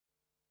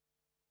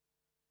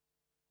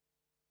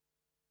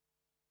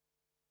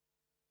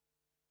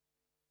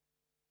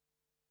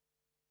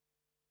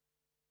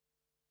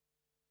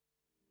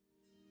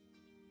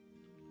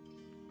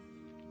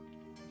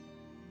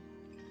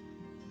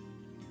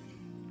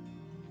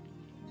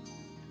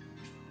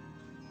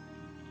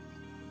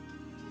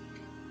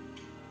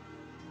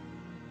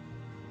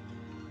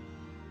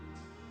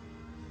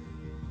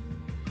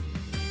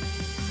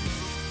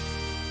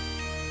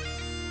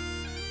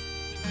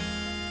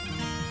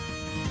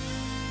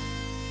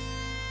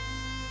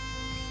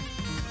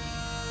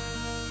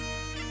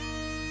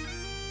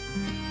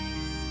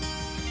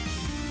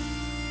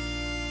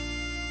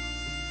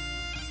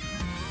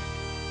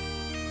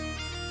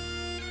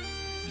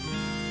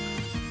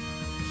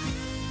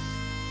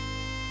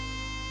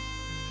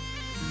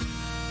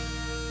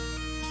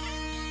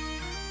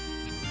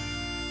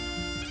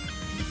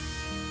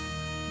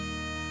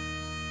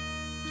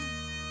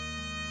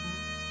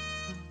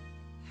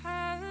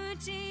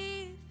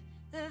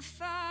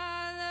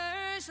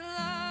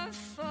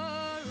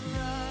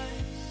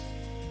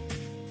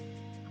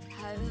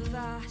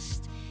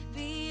vast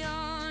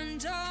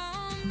beyond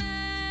all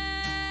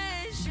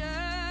measure,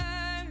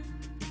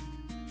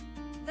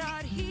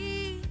 that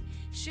he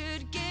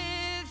should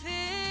give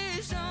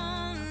his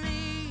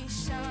only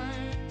son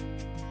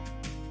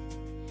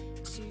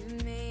to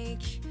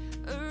make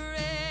a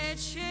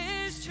rich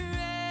his treasure.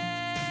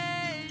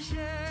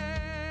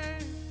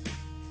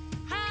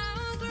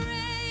 How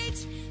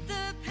great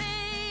the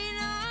pain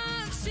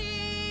of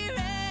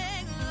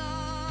searing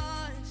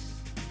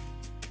loss!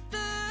 The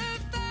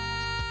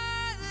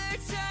Father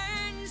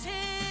turns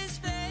his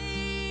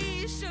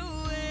face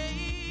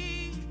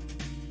away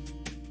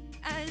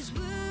as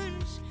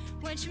wounds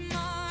which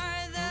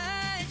mar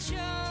the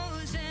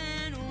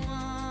chosen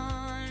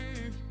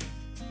one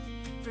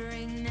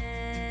bring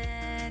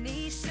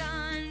many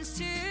sons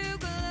to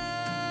glory.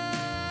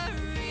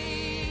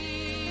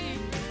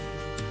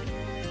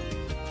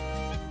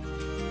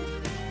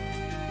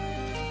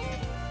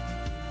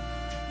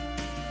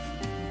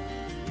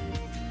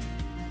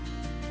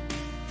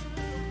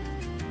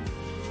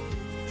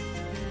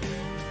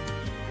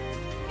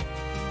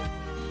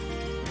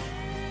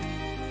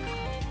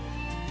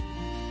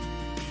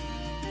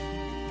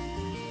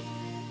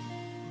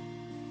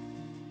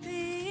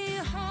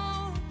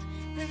 Behold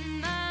the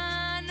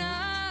man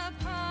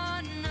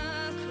upon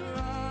the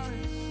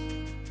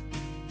cross,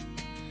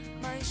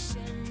 my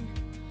sin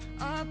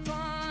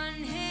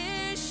upon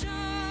his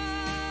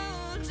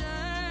shoulders.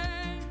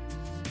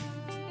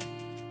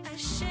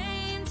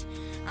 Ashamed,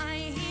 I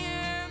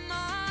hear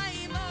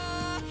my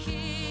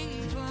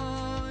mocking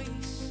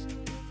voice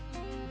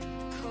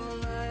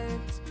call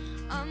out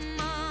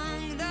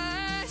among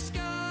the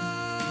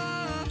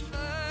scoffers.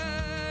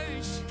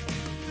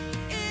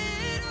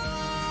 It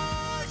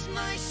was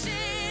my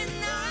sin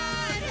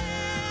that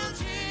held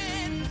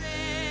him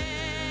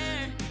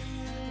there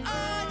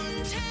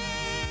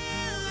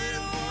until it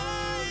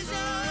was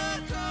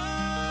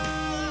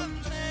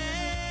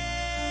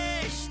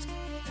accomplished.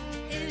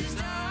 His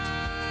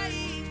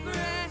dying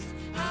breath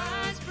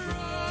has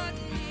brought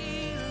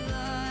me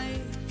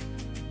life.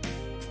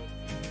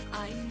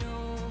 I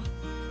know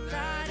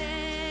that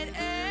it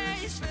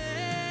is finished.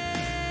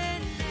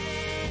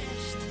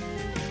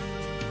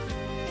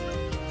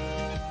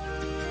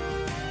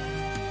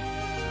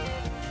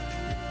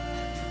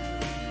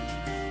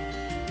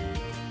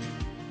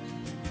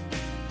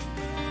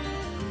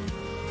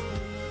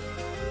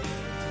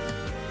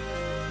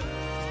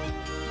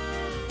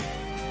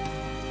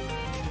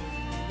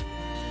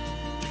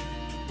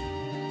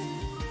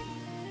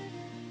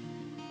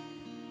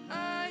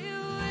 I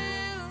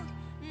will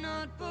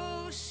not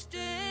boast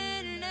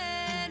in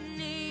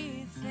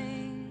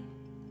anything,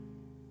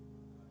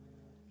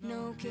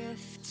 no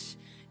gifts,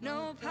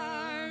 no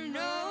power,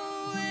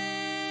 no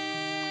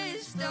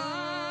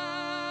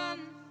wisdom,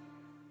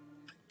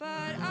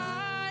 but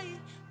I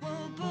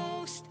will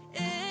boast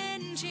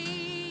in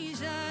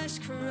Jesus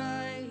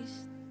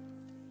Christ,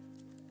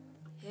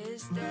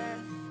 his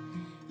death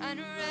and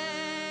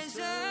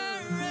resurrection.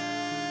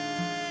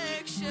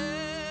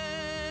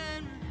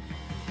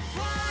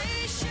 Why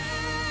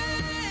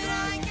should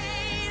I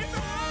gain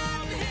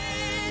from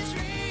his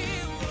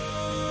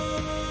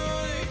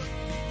reward?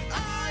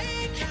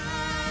 I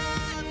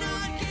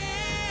cannot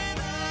give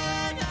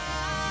an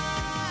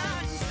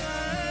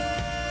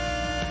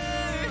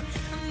answer,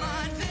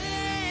 but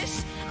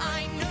this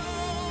I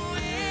know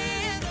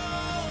with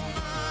all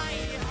my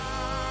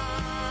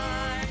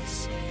heart: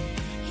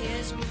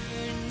 his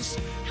wounds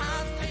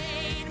have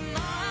paid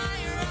my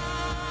ransom.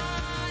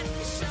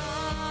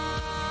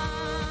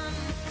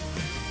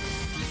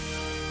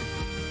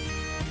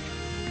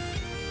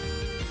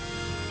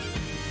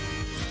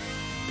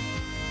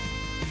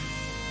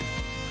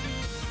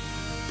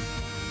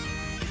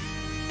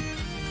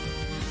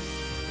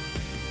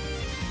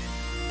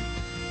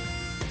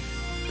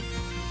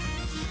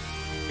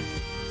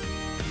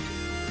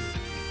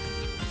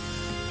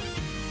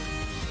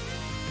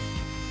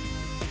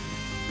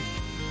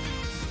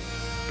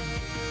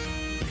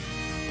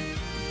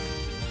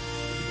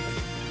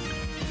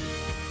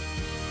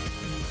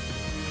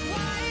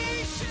 Why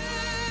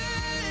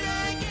should I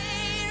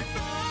gain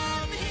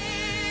from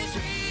his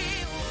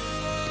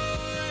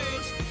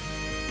reward?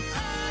 I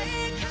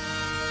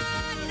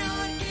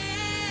cannot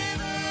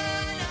give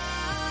an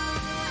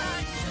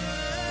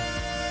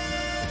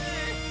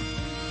answer,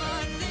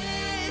 but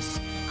this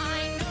I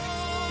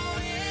know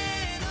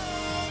with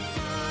all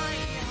my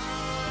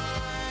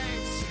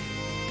heart: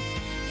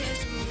 his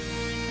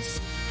wounds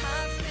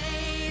have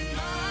paid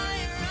my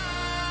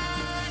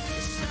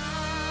ransom.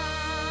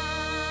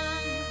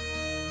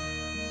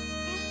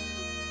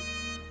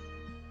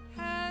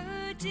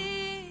 How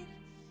deep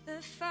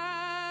the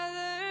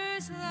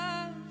Father's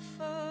love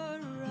for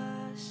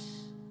us,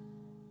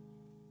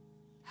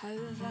 how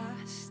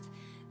vast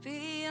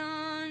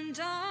beyond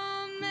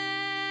all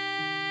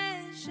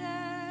measure,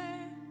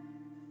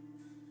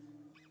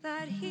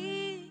 that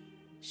he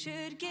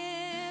should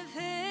give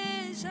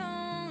his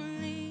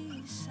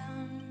only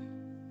son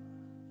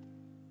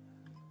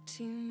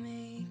to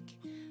make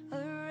a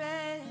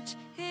wretch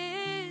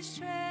his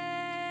treasure.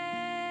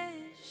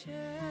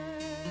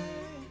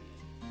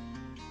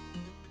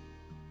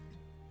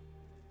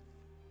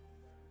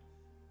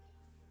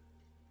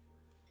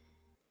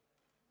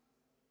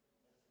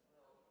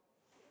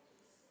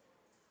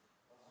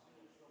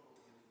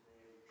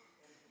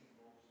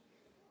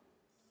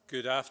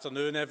 Good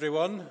afternoon,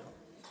 everyone.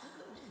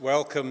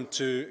 Welcome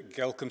to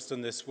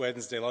Gilcomston this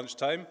Wednesday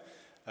lunchtime.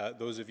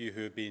 Those of you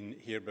who have been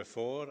here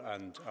before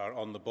and are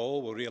on the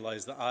ball will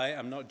realise that I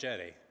am not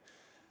Jerry.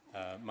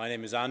 My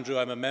name is Andrew.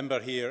 I'm a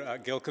member here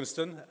at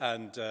Gilcomston,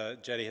 and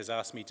Jerry has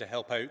asked me to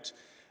help out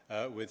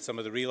with some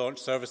of the ReLauch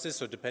services,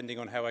 so depending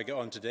on how I get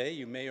on today,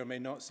 you may or may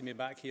not see me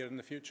back here in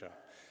the future.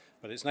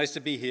 But it's nice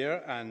to be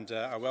here, and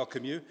I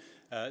welcome you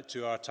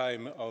to our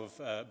time of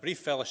brief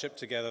fellowship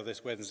together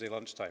this Wednesday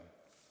lunchtime.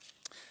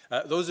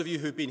 Those of you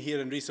who've been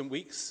here in recent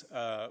weeks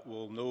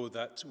will know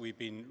that we've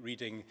been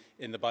reading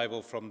in the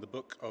Bible from the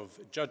book of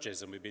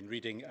Judges, and we've been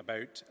reading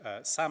about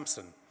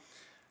Samson.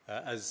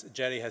 As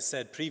Jerry has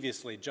said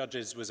previously,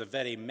 Judges was a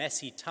very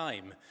messy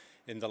time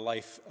in the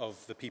life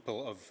of the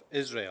people of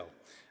Israel.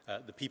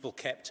 The people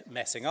kept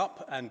messing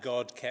up, and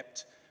God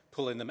kept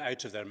pulling them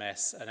out of their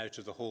mess and out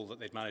of the hole that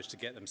they'd managed to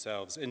get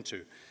themselves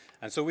into.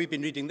 And so we've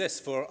been reading this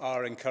for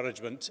our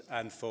encouragement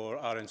and for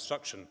our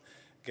instruction,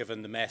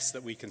 given the mess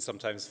that we can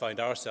sometimes find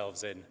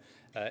ourselves in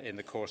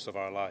the course of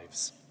our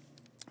lives.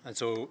 And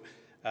so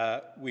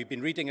we've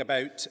been reading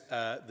about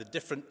the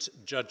different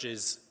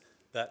judges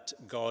that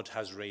God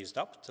has raised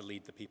up to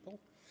lead the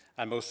people,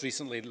 and most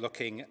recently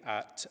looking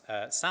at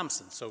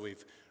Samson. So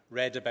we've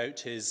read about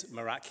his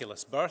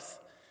miraculous birth.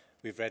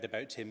 We've read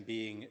about him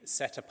being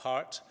set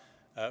apart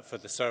for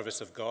the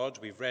service of God.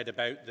 We've read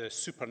about the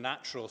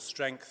supernatural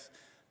strength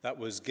that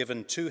was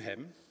given to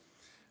him.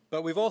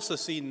 But we've also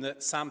seen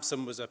that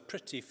Samson was a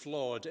pretty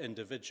flawed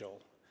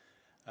individual.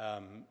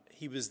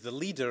 He was the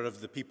leader of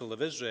the people of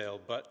Israel,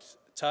 but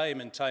time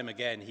and time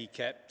again he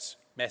kept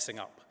messing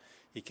up.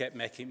 He kept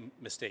making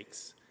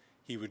mistakes.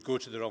 He would go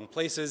to the wrong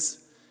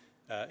places.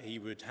 He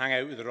would hang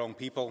out with the wrong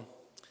people.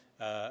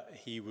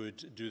 He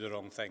would do the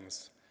wrong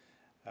things.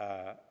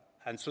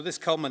 And so this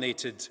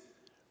culminated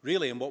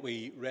really in what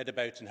we read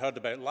about and heard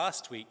about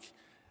last week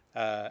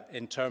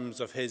in terms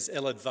of his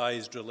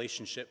ill-advised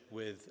relationship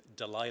with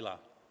Delilah,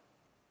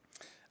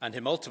 and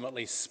him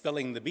ultimately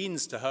spilling the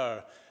beans to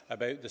her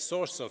about the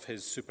source of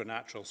his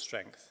supernatural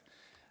strength,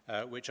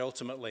 which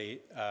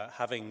ultimately,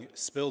 having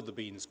spilled the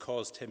beans,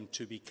 caused him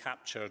to be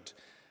captured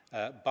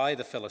by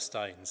the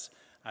Philistines,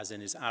 as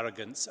in his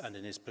arrogance and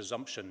in his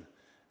presumption,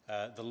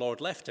 the Lord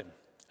left him,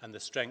 and the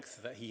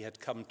strength that he had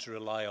come to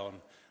rely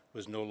on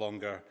was no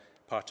longer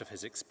part of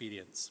his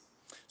experience.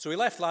 So we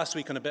left last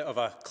week on a bit of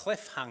a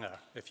cliffhanger,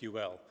 if you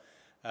will,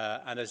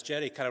 and as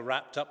Jerry kind of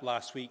wrapped up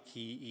last week,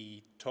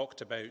 he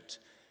talked about,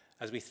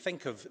 as we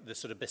think of the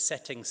sort of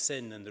besetting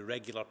sin and the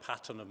regular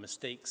pattern of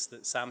mistakes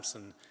that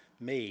Samson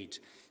made,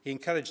 he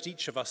encouraged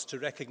each of us to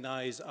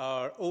recognize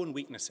our own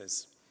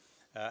weaknesses,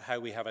 how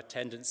we have a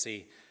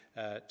tendency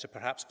to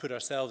perhaps put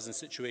ourselves in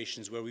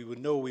situations where we would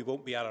know we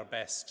won't be at our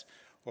best,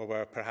 or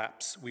where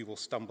perhaps we will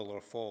stumble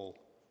or fall.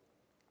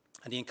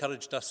 And he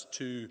encouraged us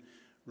to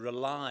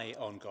rely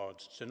on God,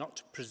 to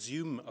not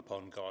presume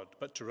upon God,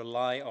 but to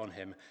rely on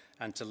him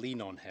and to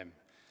lean on him.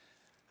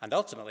 And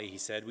ultimately, he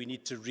said, we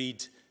need to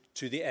read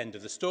to the end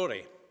of the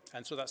story.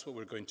 And so that's what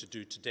we're going to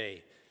do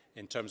today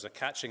in terms of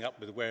catching up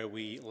with where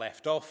we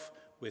left off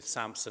with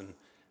Samson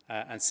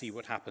and see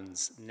what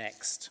happens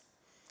next.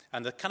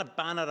 And the kind of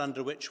banner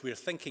under which we're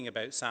thinking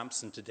about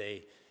Samson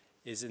today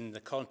is in the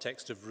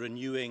context of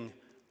renewing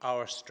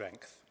our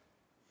strength.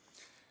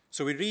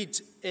 So we read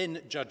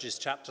in Judges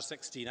chapter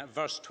 16 at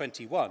verse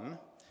 21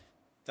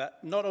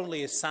 that not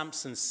only is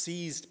Samson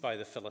seized by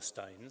the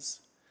Philistines,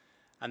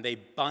 and they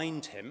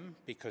bind him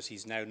because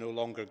he's now no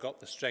longer got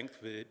the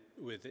strength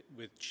with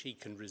which he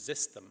can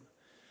resist them,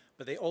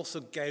 but they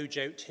also gouge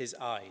out his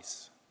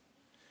eyes.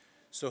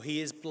 So he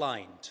is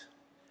blind,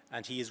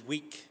 and he is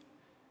weak,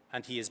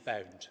 and he is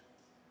bound.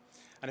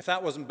 And if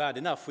that wasn't bad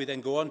enough, we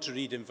then go on to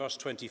read in verse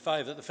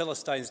 25 that the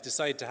Philistines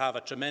decide to have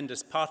a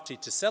tremendous party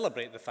to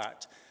celebrate the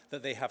fact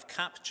that they have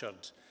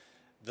captured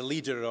the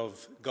leader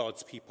of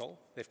God's people.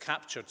 They've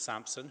captured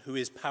Samson, who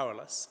is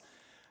powerless.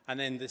 And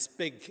in this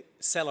big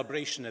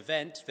celebration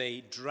event,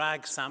 they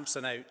drag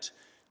Samson out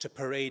to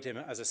parade him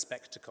as a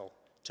spectacle,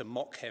 to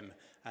mock him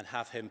and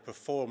have him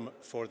perform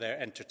for their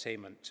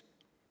entertainment.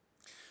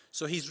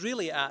 So he's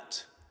really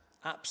at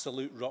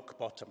absolute rock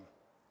bottom.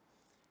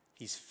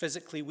 He's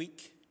physically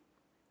weak.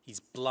 He's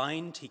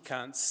blind. He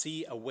can't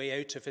see a way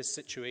out of his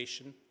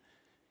situation.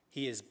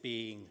 He is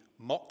being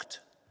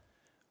mocked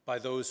by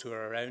those who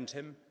are around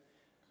him.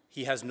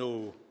 He has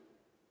none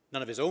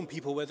of his own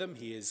people with him.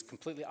 He is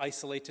completely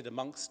isolated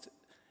amongst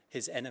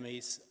his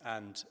enemies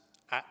and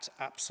at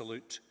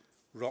absolute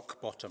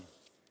rock bottom.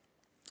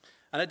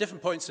 And at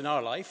different points in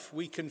our life,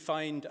 we can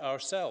find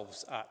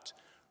ourselves at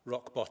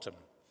rock bottom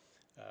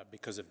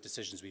because of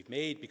decisions we've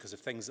made, because of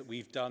things that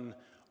we've done,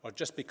 or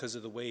just because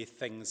of the way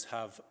things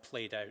have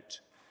played out.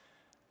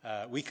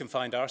 We can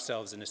find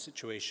ourselves in a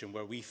situation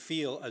where we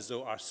feel as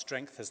though our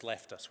strength has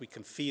left us. We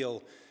can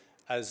feel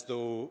as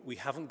though we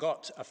haven't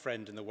got a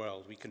friend in the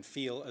world. We can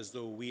feel as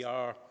though we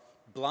are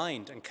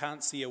blind and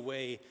can't see a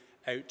way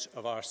out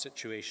of our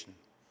situation.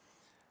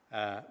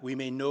 We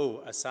may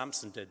know, as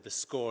Samson did, the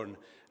scorn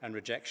and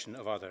rejection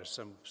of others.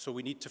 And so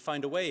we need to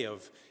find a way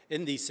of,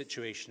 in these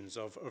situations,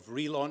 of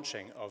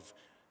relaunching, of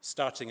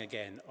starting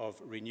again,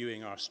 of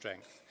renewing our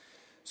strength.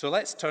 So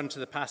let's turn to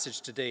the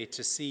passage today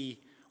to see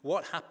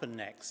what happened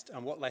next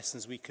and what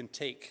lessons we can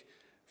take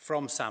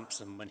from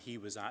Samson when he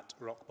was at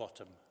rock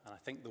bottom. And I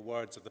think the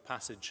words of the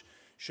passage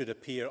should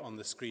appear on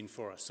the screen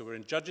for us. So we're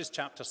in Judges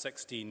chapter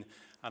 16,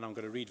 and I'm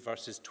going to read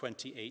verses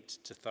 28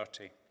 to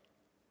 30.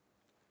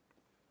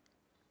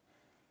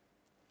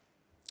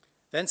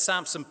 Then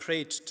Samson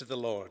prayed to the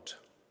Lord,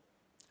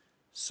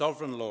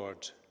 "Sovereign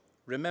Lord,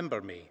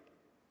 remember me.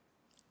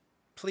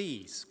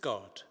 Please,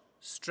 God,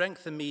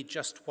 strengthen me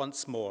just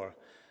once more,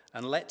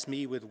 and let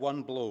me with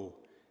one blow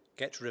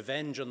get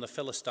revenge on the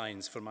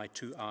Philistines for my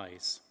 2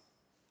 eyes."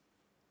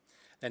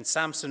 Then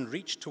Samson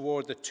reached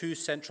toward the 2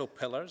 central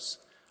pillars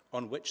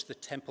on which the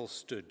temple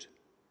stood.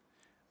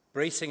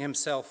 Bracing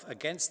himself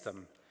against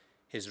them,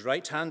 his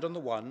right hand on the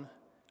one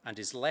and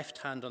his left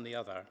hand on the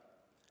other,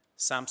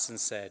 Samson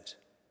said,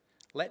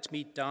 "Let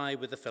me die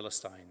with the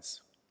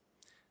Philistines."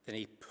 Then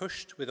he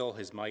pushed with all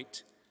his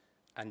might,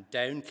 and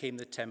down came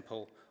the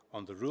temple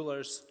on the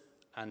rulers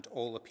and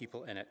all the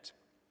people in it.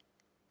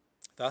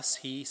 Thus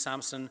he,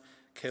 Samson,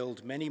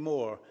 killed many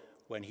more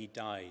when he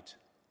died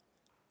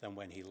than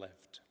when he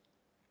lived.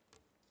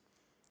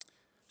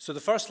 So the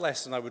first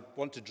lesson I would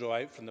want to draw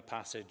out from the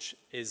passage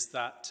is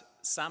that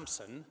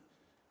Samson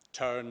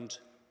turned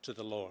to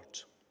the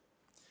Lord.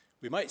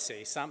 We might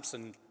say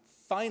Samson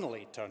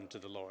finally turned to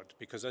the Lord,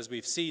 because as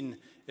we've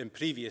seen in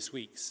previous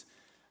weeks,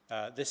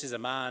 this is a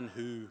man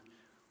who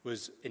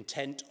was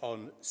intent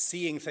on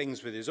seeing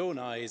things with his own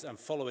eyes and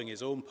following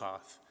his own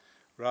path,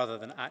 rather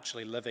than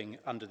actually living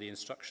under the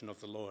instruction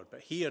of the Lord.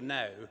 But here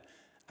now,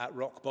 at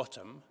rock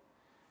bottom,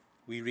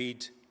 we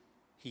read,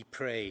 he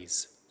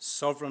prays,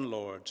 "Sovereign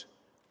Lord,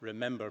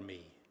 remember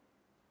me.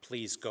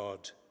 Please,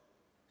 God,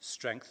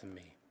 strengthen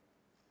me."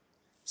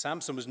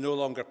 Samson was no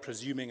longer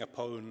presuming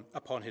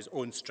upon his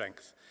own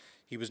strength.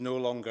 He was no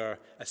longer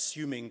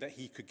assuming that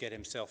he could get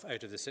himself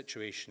out of the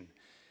situation.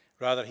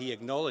 Rather, he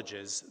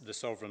acknowledges the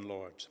sovereign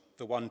Lord,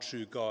 the one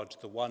true God,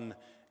 the one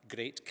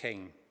great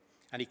King.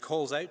 And he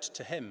calls out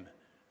to him,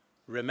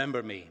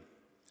 "Remember me.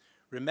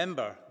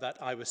 Remember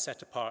that I was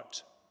set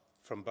apart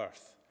from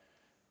birth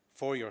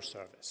for your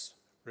service.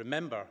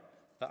 Remember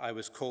that I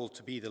was called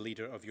to be the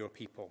leader of your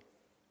people.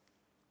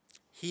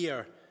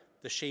 Hear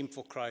the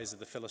shameful cries of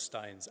the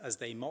Philistines as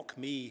they mock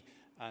me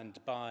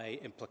and by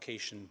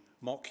implication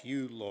mock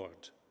you,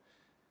 Lord.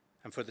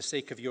 And for the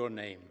sake of your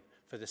name,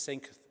 for the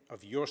sake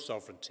of your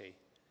sovereignty,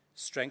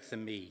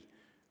 strengthen me,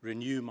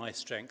 renew my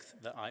strength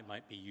that I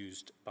might be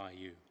used by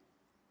you."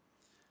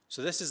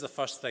 So this is the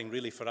first thing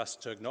really for us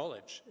to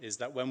acknowledge, is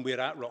that when we're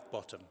at rock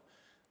bottom,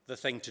 the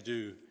thing to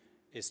do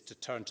is to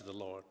turn to the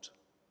Lord.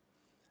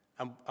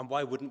 And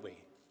why wouldn't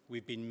we?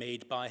 We've been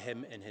made by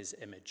him in his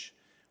image.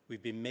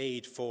 We've been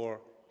made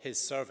for his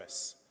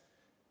service.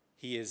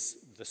 He is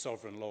the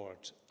sovereign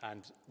Lord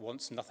and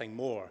wants nothing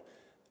more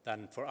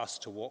than for us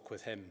to walk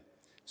with him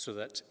so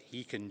that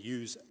he can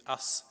use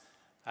us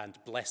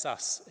and bless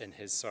us in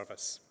his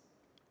service.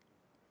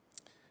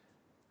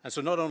 And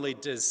so not only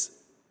does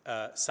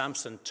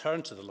Samson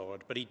turn to the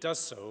Lord, but he does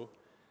so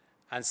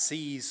and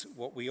sees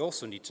what we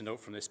also need to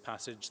note from this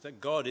passage, that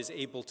God is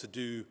able to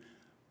do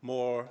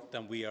more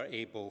than we are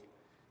able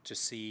to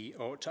see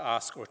or to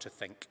ask or to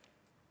think.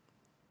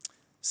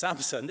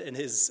 Samson, in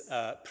his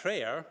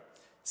prayer,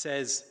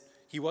 says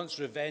he wants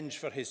revenge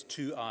for his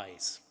 2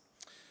 eyes.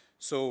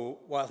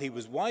 So while he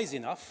was wise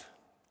enough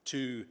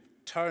to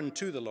turn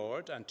to the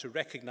Lord and to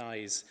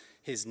recognize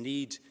his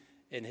need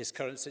in his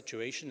current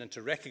situation and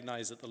to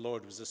recognize that the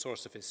Lord was the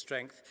source of his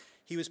strength,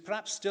 he was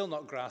perhaps still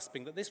not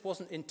grasping that this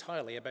wasn't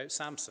entirely about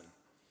Samson.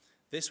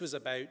 This was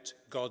about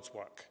God's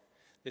work.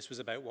 This was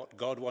about what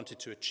God wanted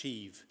to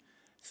achieve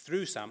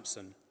through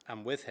Samson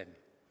and with him.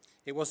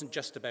 It wasn't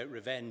just about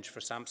revenge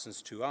for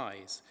Samson's 2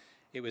 eyes.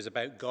 It was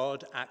about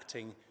God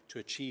acting to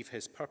achieve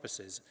his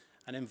purposes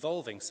and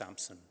involving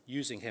Samson,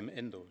 using him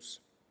in those.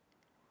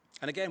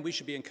 And again, we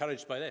should be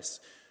encouraged by this.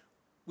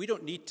 We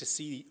don't need to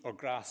see or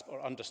grasp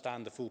or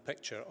understand the full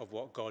picture of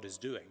what God is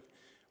doing.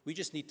 We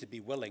just need to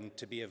be willing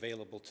to be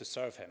available to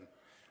serve him.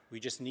 We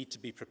just need to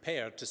be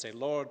prepared to say,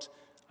 "Lord,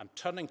 I'm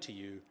turning to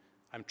you.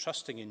 I'm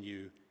trusting in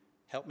you.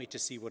 Help me to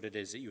see what it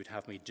is that you would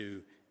have me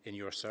do in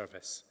your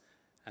service."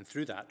 And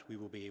through that, we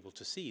will be able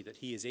to see that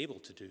he is able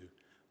to do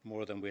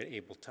more than we're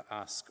able to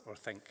ask or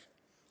think.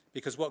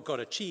 Because what God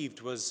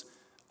achieved was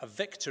a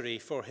victory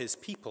for his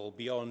people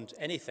beyond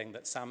anything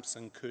that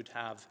Samson could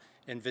have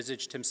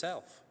envisaged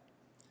himself.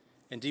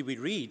 Indeed, we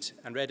read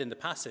in the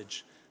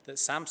passage that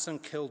Samson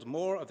killed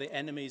more of the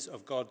enemies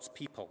of God's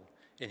people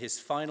in his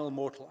final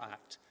mortal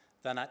act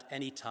than at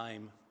any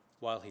time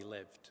while he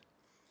lived.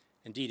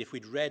 Indeed, if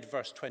we'd read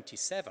verse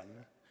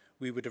 27,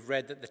 we would have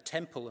read that the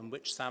temple in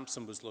which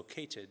Samson was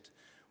located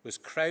was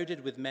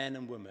crowded with men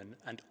and women,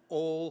 and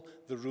all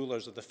the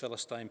rulers of the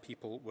Philistine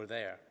people were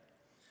there.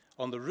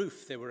 On the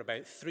roof, there were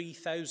about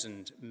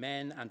 3,000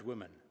 men and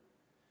women.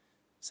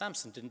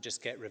 Samson didn't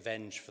just get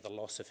revenge for the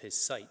loss of his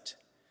sight.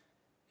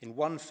 In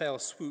one fell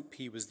swoop,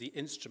 he was the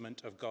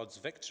instrument of God's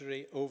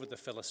victory over the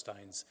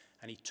Philistines,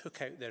 and he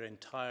took out their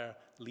entire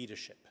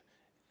leadership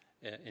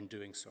in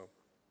doing so.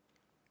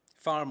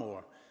 Far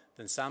more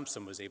than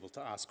Samson was able to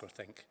ask or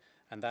think,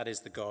 and that is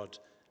the God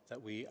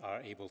that we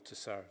are able to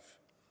serve.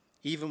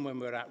 Even when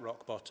we're at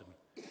rock bottom,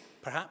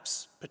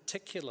 perhaps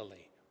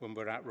particularly when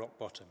we're at rock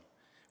bottom,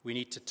 we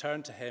need to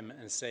turn to him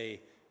and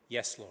say,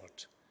 "Yes,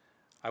 Lord,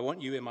 I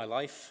want you in my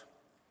life.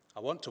 I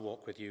want to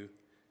walk with you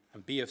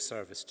and be of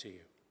service to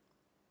you."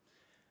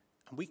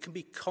 And we can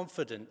be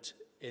confident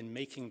in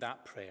making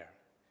that prayer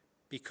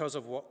because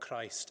of what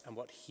Christ and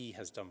what he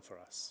has done for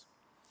us.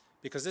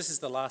 Because this is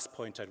the last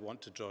point I'd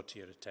want to draw to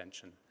your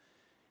attention,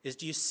 is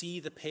do you see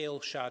the pale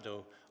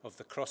shadow of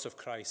the cross of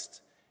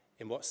Christ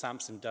in what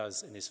Samson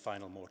does in his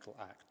final mortal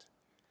act?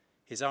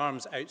 His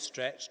arms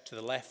outstretched to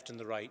the left and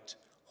the right,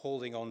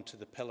 holding on to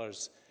the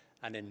pillars,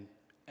 and in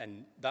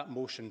that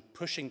motion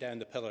pushing down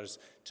the pillars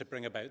to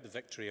bring about the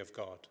victory of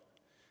God.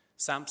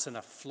 Samson,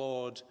 a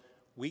flawed,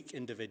 weak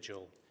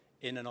individual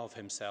in and of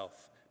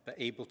himself, but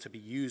able to be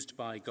used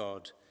by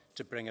God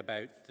to bring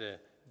about the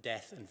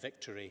death and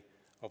victory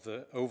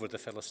over the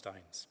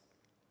Philistines.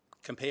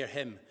 Compare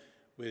him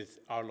with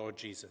our Lord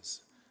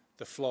Jesus,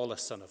 the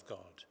flawless Son of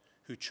God,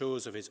 who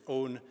chose of his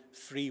own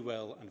free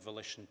will and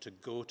volition to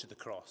go to the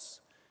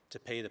cross to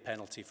pay the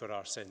penalty for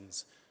our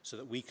sins, so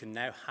that we can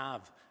now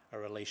have a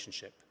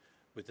relationship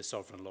with the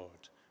sovereign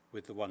Lord,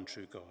 with the one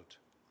true God,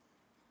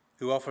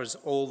 who offers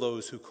all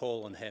those who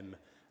call on him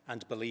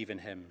and believe in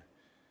him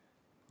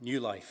new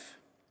life,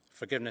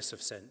 forgiveness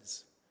of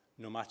sins,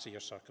 no matter your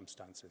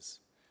circumstances,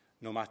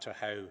 no matter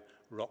how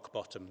rock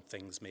bottom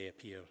things may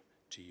appear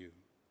to you.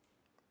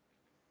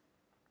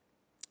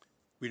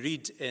 We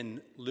read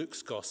in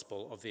Luke's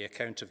Gospel of the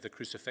account of the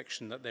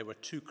crucifixion that there were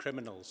two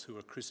criminals who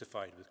were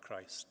crucified with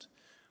Christ,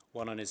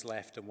 one on his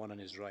left and one on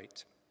his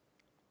right.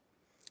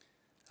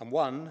 And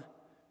one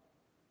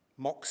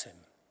mocks him.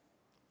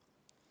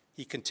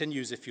 He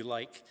continues, if you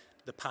like,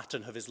 the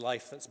pattern of his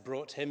life that's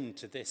brought him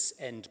to this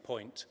end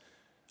point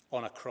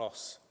on a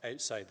cross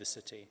outside the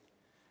city.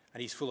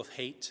 And he's full of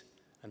hate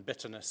and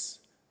bitterness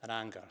and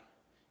anger.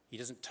 He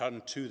doesn't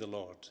turn to the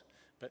Lord,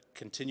 but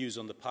continues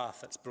on the path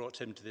that's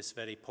brought him to this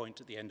very point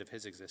at the end of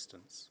his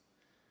existence.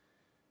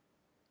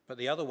 But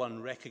the other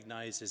one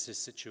recognizes his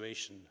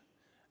situation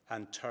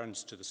and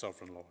turns to the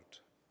sovereign Lord.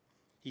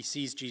 He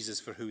sees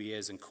Jesus for who he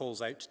is and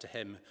calls out to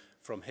him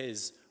from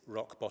his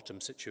rock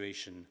bottom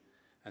situation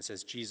and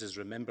says, "Jesus,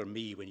 remember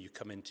me when you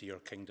come into your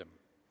kingdom."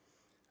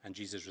 And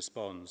Jesus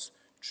responds,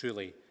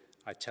 "Truly,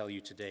 I tell you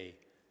today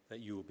that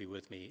you will be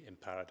with me in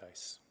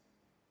paradise."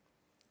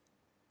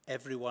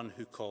 Everyone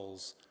who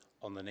calls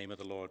on the name of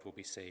the Lord will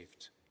be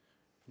saved,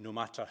 no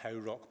matter how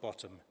rock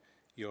bottom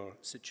your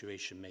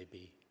situation may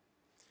be.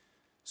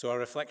 So our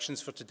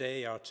reflections for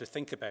today are to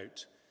think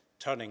about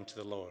turning to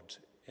the Lord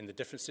in the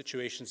different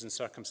situations and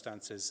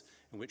circumstances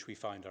in which we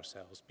find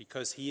ourselves,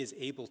 because he is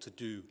able to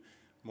do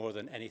more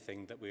than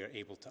anything that we are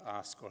able to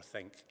ask or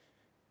think,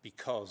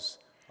 because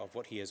of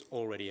what he has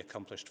already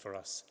accomplished for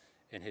us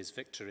in his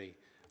victory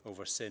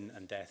over sin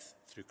and death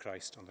through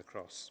Christ on the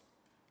cross.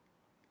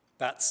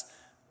 That's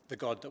the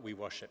God that we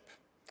worship.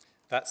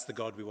 That's the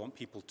God we want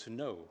people to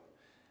know.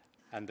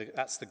 And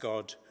that's the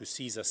God who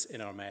sees us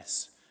in our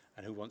mess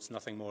and who wants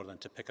nothing more than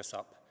to pick us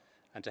up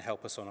and to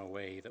help us on our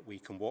way, that we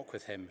can walk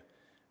with him,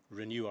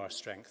 renew our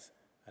strength,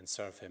 and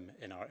serve him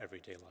in our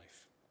everyday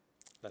life.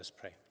 Let us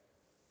pray.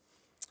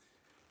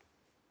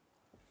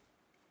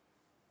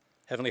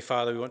 Heavenly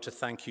Father, we want to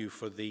thank you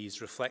for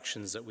these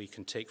reflections that we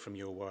can take from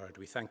your word.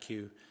 We thank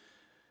you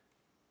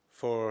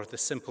for the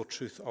simple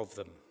truth of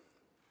them,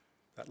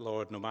 that,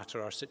 Lord, no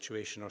matter our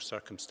situation or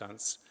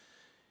circumstance,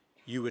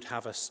 you would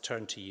have us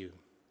turn to you,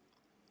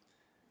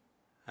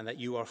 and that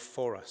you are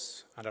for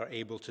us and are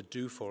able to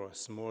do for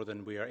us more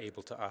than we are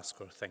able to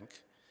ask or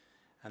think,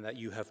 and that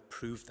you have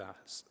proved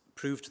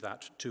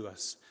that to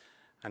us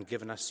and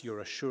given us your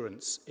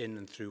assurance in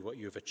and through what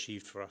you have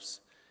achieved for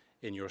us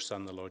in your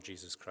Son, the Lord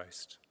Jesus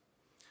Christ.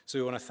 So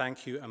we want to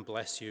thank you and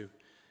bless you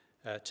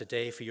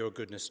today for your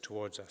goodness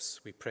towards us.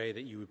 We pray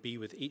that you would be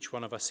with each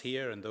one of us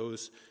here and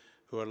those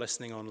who are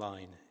listening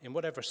online, in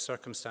whatever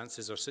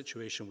circumstances or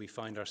situation we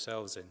find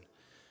ourselves in,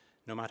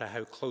 no matter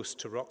how close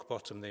to rock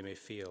bottom they may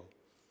feel.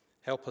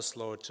 Help us,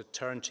 Lord, to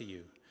turn to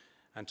you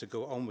and to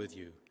go on with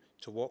you,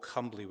 to walk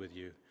humbly with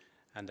you,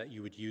 and that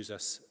you would use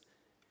us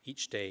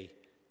each day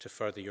to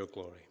further your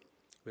glory.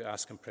 We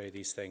ask and pray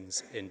these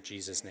things in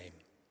Jesus' name.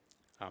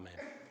 Amen.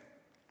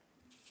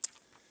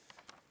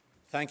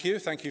 Thank you.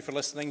 Thank you for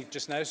listening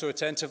just now so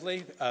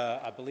attentively.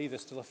 I believe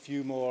there's still a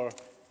few more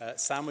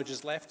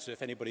sandwiches left, so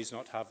if anybody's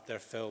not had their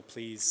fill,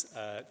 please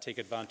take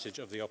advantage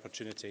of the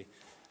opportunity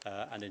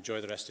and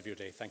enjoy the rest of your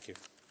day. Thank you.